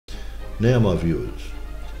Now my viewers,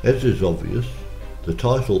 as is obvious, the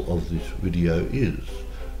title of this video is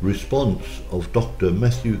Response of Dr.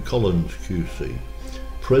 Mathew Collins QC,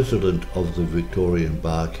 President of the Victorian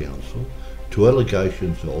Bar Council, to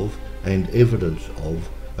allegations of and evidence of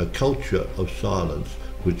a culture of silence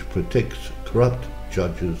which protects corrupt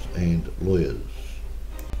judges and lawyers.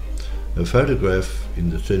 A photograph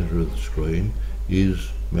in the centre of the screen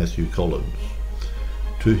is Mathew Collins.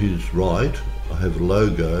 To his right I have a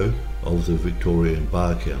logo of the Victorian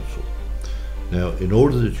Bar Council. Now, in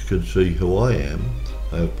order that you can see who I am,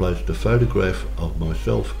 I have placed a photograph of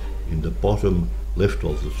myself in the bottom left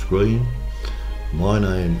of the screen. My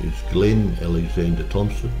name is Glenn Alexander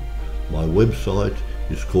Thompson. My website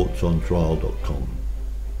is courtsontrial.com.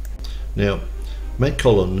 Now, Matt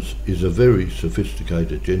Collins is a very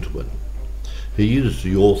sophisticated gentleman. He is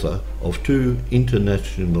the author of 2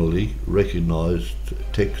 internationally recognised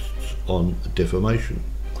texts on defamation.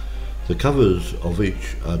 The covers of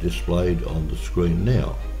each are displayed on the screen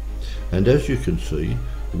now, and as you can see,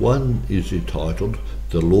 one is entitled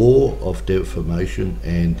The Law of Defamation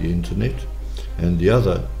and the Internet, and the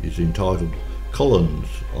other is entitled Collins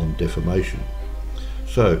on Defamation.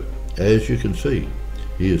 So, as you can see,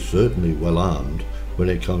 he is certainly well armed when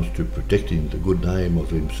it comes to protecting the good name of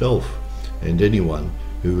himself and anyone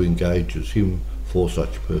who engages him for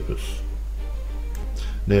such purpose.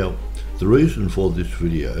 Now, the reason for this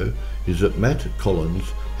video is that Matt Collins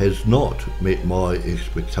has not met my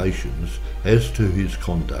expectations as to his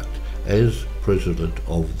conduct as President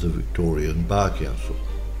of the Victorian Bar Council.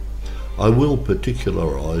 I will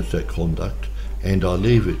particularise that conduct, and I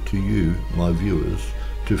leave it to you, my viewers,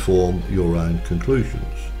 to form your own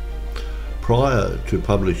conclusions. Prior to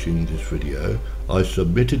publishing this video, I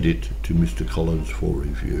submitted it to Mr. Collins for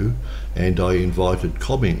review, and I invited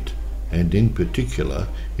comment, and in particular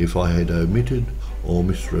if I had omitted or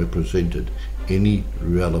misrepresented any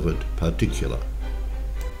relevant particular.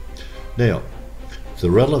 Now,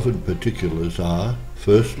 the relevant particulars are,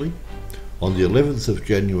 firstly, on the 11th of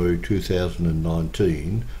January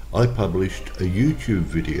 2019, I published a YouTube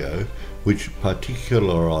video which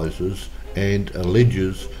particularises and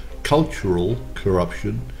alleges cultural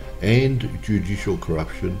corruption and judicial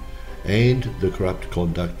corruption and the corrupt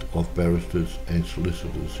conduct of barristers and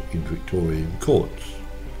solicitors in Victorian courts.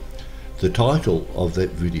 The title of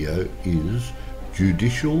that video is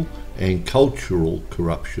Judicial and Cultural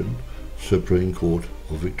Corruption, Supreme Court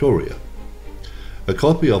of Victoria. A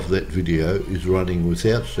copy of that video is running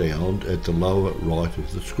without sound at the lower right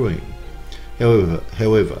of the screen.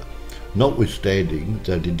 However, notwithstanding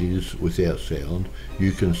that it is without sound,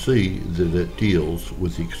 you can see that it deals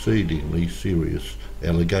with exceedingly serious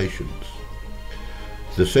allegations.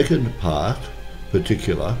 The second part,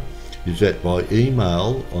 particular, is that by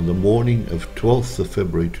email on the morning of 12th of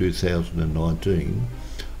February 2019,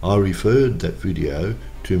 I referred that video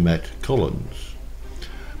to Matt Collins.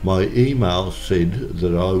 My email said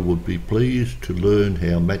that I would be pleased to learn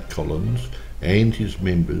how Matt Collins and his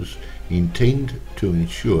members intend to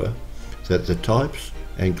ensure that the types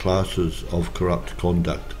and classes of corrupt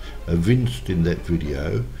conduct evinced in that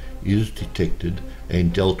video is detected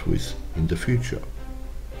and dealt with in the future.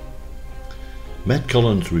 Matt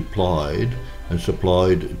Collins replied and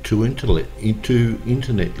supplied 2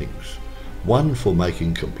 internet links, one for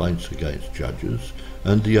making complaints against judges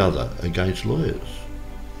and the other against lawyers.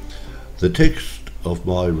 The text of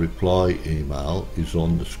my reply email is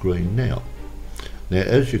on the screen now. Now,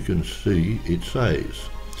 as you can see, it says,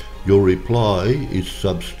 "Your reply is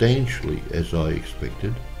substantially as I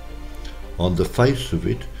expected. On the face of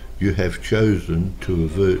it, you have chosen to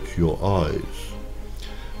avert your eyes.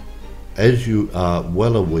 As you are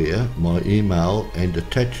well aware, my email and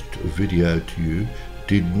attached video to you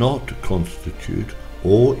did not constitute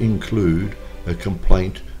or include a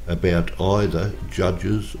complaint about either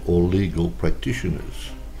judges or legal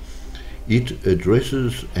practitioners. It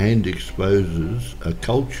addresses and exposes a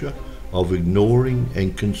culture of ignoring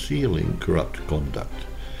and concealing corrupt conduct,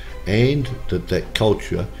 and that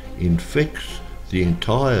culture infects the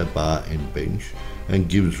entire bar and bench and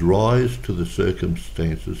gives rise to the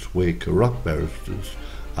circumstances where corrupt barristers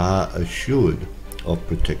are assured of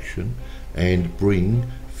protection and bring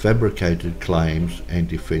fabricated claims and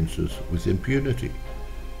defences with impunity.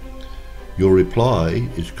 Your reply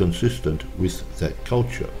is consistent with that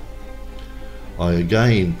culture. I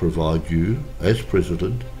again provide you, as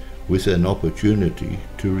President, with an opportunity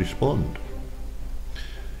to respond.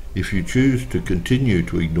 If you choose to continue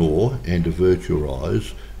to ignore and avert your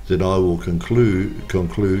eyes, then I will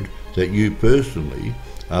conclude that you personally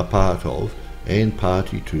are part of and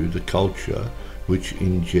party to the culture which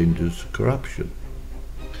engenders corruption.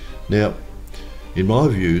 Now, in my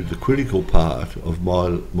view, the critical part of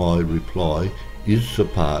my reply is the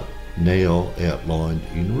part now outlined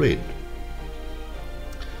in red.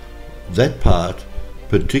 That part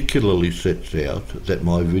particularly sets out that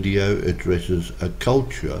my video addresses a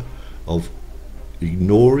culture of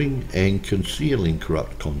ignoring and concealing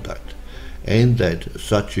corrupt conduct, and that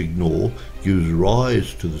such ignore gives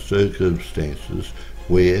rise to the circumstances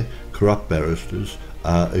where corrupt barristers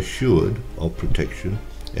are assured of protection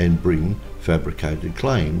and bring fabricated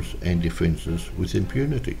claims and defences with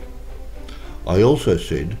impunity. I also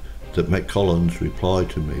said that Matt Collins' reply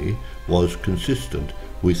to me was consistent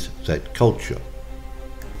with that culture.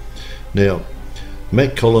 Now,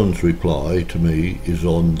 Matt Collins' reply to me is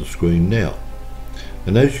on the screen now,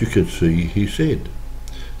 and as you can see, he said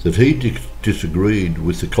that he disagreed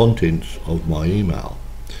with the contents of my email,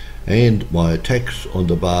 and my attacks on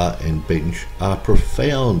the bar and bench are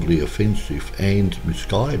profoundly offensive and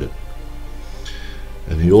misguided.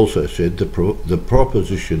 And he also said the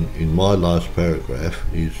proposition in my last paragraph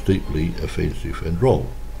is deeply offensive and wrong,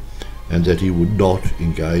 and that he would not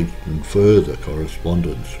engage in further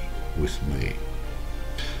correspondence with me.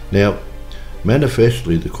 Now,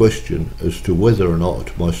 manifestly the question as to whether or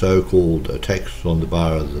not my so-called attacks on the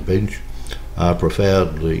bar and the bench are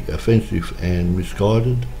profoundly offensive and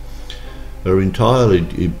misguided are entirely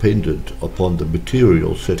dependent upon the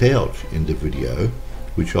material set out in the video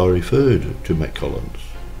which I referred to Matt Collins.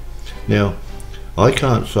 Now, I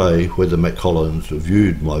can't say whether Matt Collins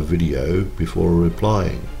viewed my video before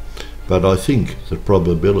replying, but I think the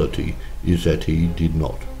probability is that he did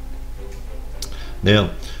not. Now,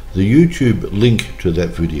 the YouTube link to that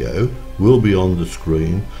video will be on the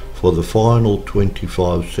screen for the final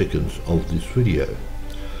 25 seconds of this video.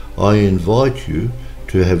 I invite you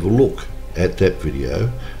to have a look at that video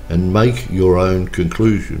and make your own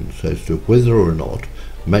conclusions as to whether or not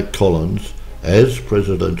Matt Collins, as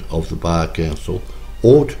President of the Bar Council,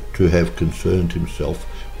 ought to have concerned himself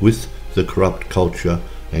with the corrupt culture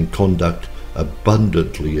and conduct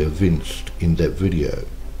abundantly evinced in that video.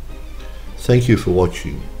 Thank you for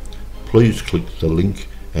watching. Please click the link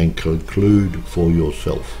and conclude for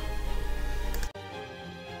yourself.